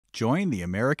Join the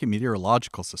American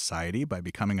Meteorological Society by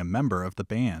becoming a member of the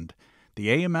band. The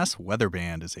AMS Weather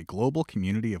Band is a global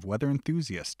community of weather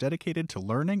enthusiasts dedicated to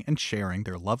learning and sharing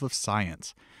their love of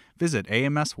science. Visit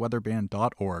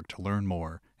amsweatherband.org to learn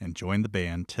more and join the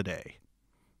band today.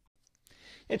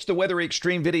 It's the Weather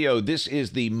Xtreme video. This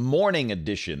is the morning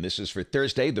edition. This is for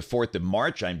Thursday, the 4th of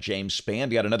March. I'm James Spann.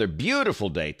 We got another beautiful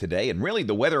day today, and really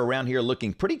the weather around here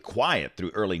looking pretty quiet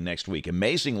through early next week.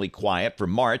 Amazingly quiet for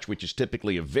March, which is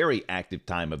typically a very active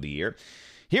time of the year.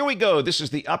 Here we go. This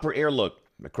is the upper air look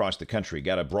across the country.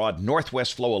 Got a broad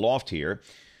northwest flow aloft here.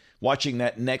 Watching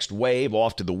that next wave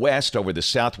off to the west over the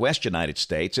southwest United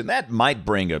States, and that might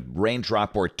bring a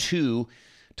raindrop or two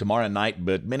tomorrow night,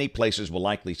 but many places will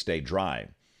likely stay dry.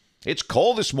 It's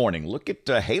cold this morning. Look at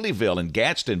Haleyville and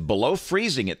Gadsden below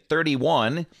freezing at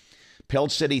 31, Pell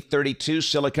City 32,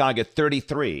 Sylacauga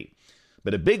 33.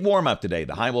 But a big warm-up today.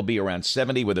 The high will be around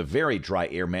 70 with a very dry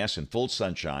air mass and full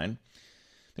sunshine.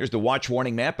 There's the watch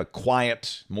warning map, a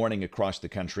quiet morning across the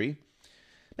country.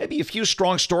 Maybe a few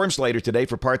strong storms later today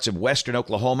for parts of western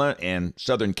Oklahoma and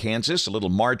southern Kansas. A little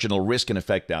marginal risk and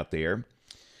effect out there.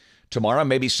 Tomorrow,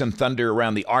 maybe some thunder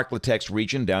around the Arklatex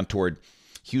region down toward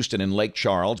Houston and Lake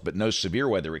Charles, but no severe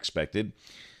weather expected.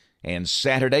 And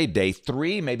Saturday, day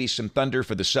 3, maybe some thunder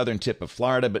for the southern tip of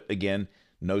Florida, but again,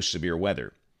 no severe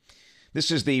weather.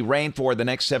 This is the rain for the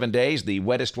next 7 days, the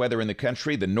wettest weather in the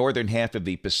country, the northern half of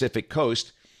the Pacific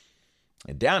coast.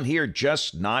 And down here,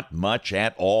 just not much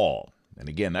at all. And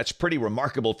again, that's pretty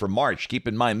remarkable for March. Keep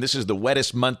in mind, this is the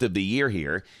wettest month of the year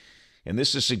here. And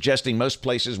this is suggesting most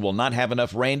places will not have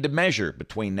enough rain to measure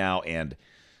between now and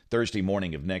Thursday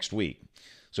morning of next week.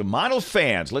 So model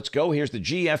fans, let's go. Here's the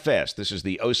GFS. This is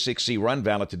the 06C run,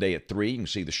 valid today at 3. You can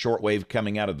see the shortwave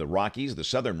coming out of the Rockies, the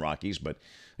southern Rockies. But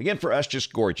again, for us,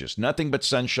 just gorgeous. Nothing but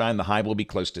sunshine. The high will be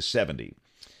close to 70.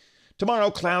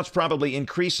 Tomorrow, clouds probably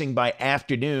increasing by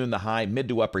afternoon. The high mid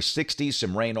to upper 60s.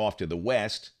 Some rain off to the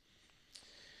west.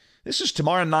 This is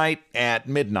tomorrow night at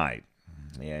midnight.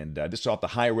 And this is off the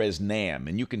high-res NAM.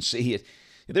 And you can see it.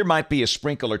 There might be a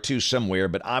sprinkle or two somewhere,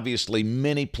 but obviously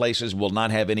many places will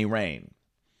not have any rain.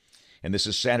 And this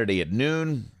is Saturday at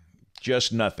noon,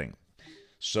 just nothing.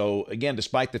 So, again,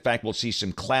 despite the fact we'll see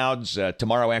some clouds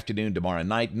tomorrow afternoon, tomorrow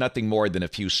night, nothing more than a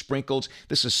few sprinkles.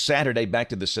 This is Saturday, back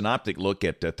to the synoptic look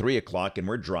at 3 o'clock, and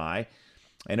we're dry.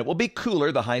 And it will be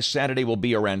cooler. The high Saturday will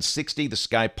be around 60, the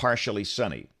sky partially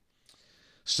sunny.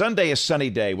 Sunday, a sunny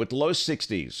day with low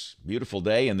 60s. Beautiful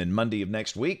day. And then Monday of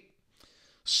next week,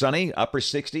 sunny, upper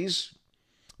 60s.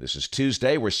 This is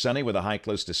Tuesday. We're sunny with a high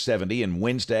close to 70. And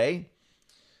Wednesday,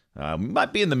 we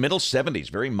might be in the middle 70s,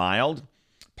 very mild,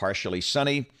 partially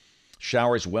sunny,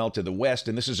 showers well to the west.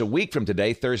 And this is a week from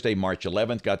today, Thursday, March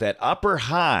 11th. Got that upper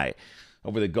high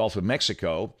over the Gulf of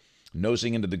Mexico,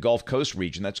 nosing into the Gulf Coast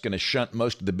region. That's going to shunt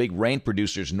most of the big rain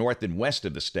producers north and west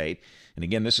of the state. And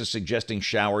again, this is suggesting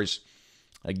showers,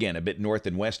 again, a bit north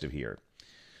and west of here.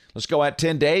 Let's go out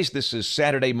 10 days. This is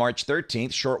Saturday, March 13th.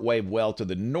 Shortwave well to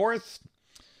the north,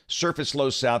 surface low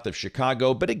south of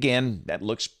Chicago. But again, that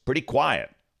looks pretty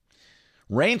quiet.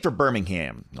 Rain for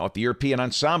Birmingham off the European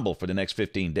Ensemble for the next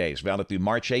 15 days, valid through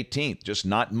March 18th. Just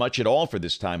not much at all for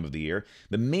this time of the year.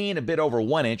 The mean a bit over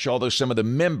 1 inch, although some of the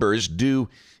members do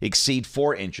exceed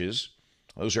 4 inches.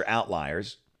 Those are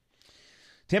outliers.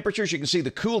 Temperatures, you can see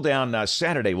the cool down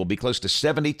Saturday will be close to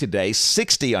 70 today,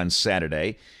 60 on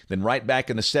Saturday, then right back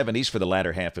in the 70s for the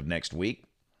latter half of next week.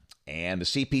 And the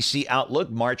CPC outlook,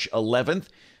 March 11th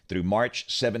through March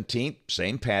 17th,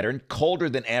 same pattern, colder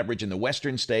than average in the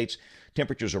western states.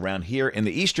 Temperatures around here in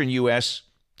the eastern U.S.,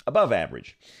 above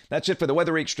average. That's it for the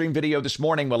Weather Xtreme video this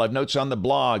morning. We'll have notes on the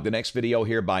blog. The next video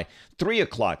here by 3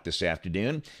 o'clock this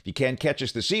afternoon. You can catch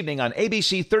us this evening on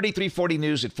ABC 3340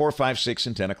 News at 4, 5, 6,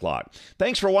 and 10 o'clock.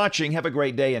 Thanks for watching. Have a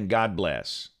great day, and God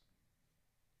bless.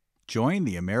 Join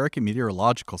the American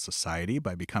Meteorological Society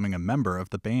by becoming a member of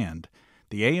the band.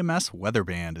 The AMS Weather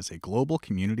Band is a global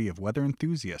community of weather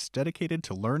enthusiasts dedicated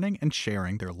to learning and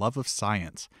sharing their love of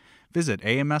science. Visit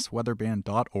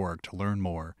amsweatherband.org to learn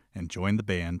more and join the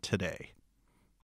band today.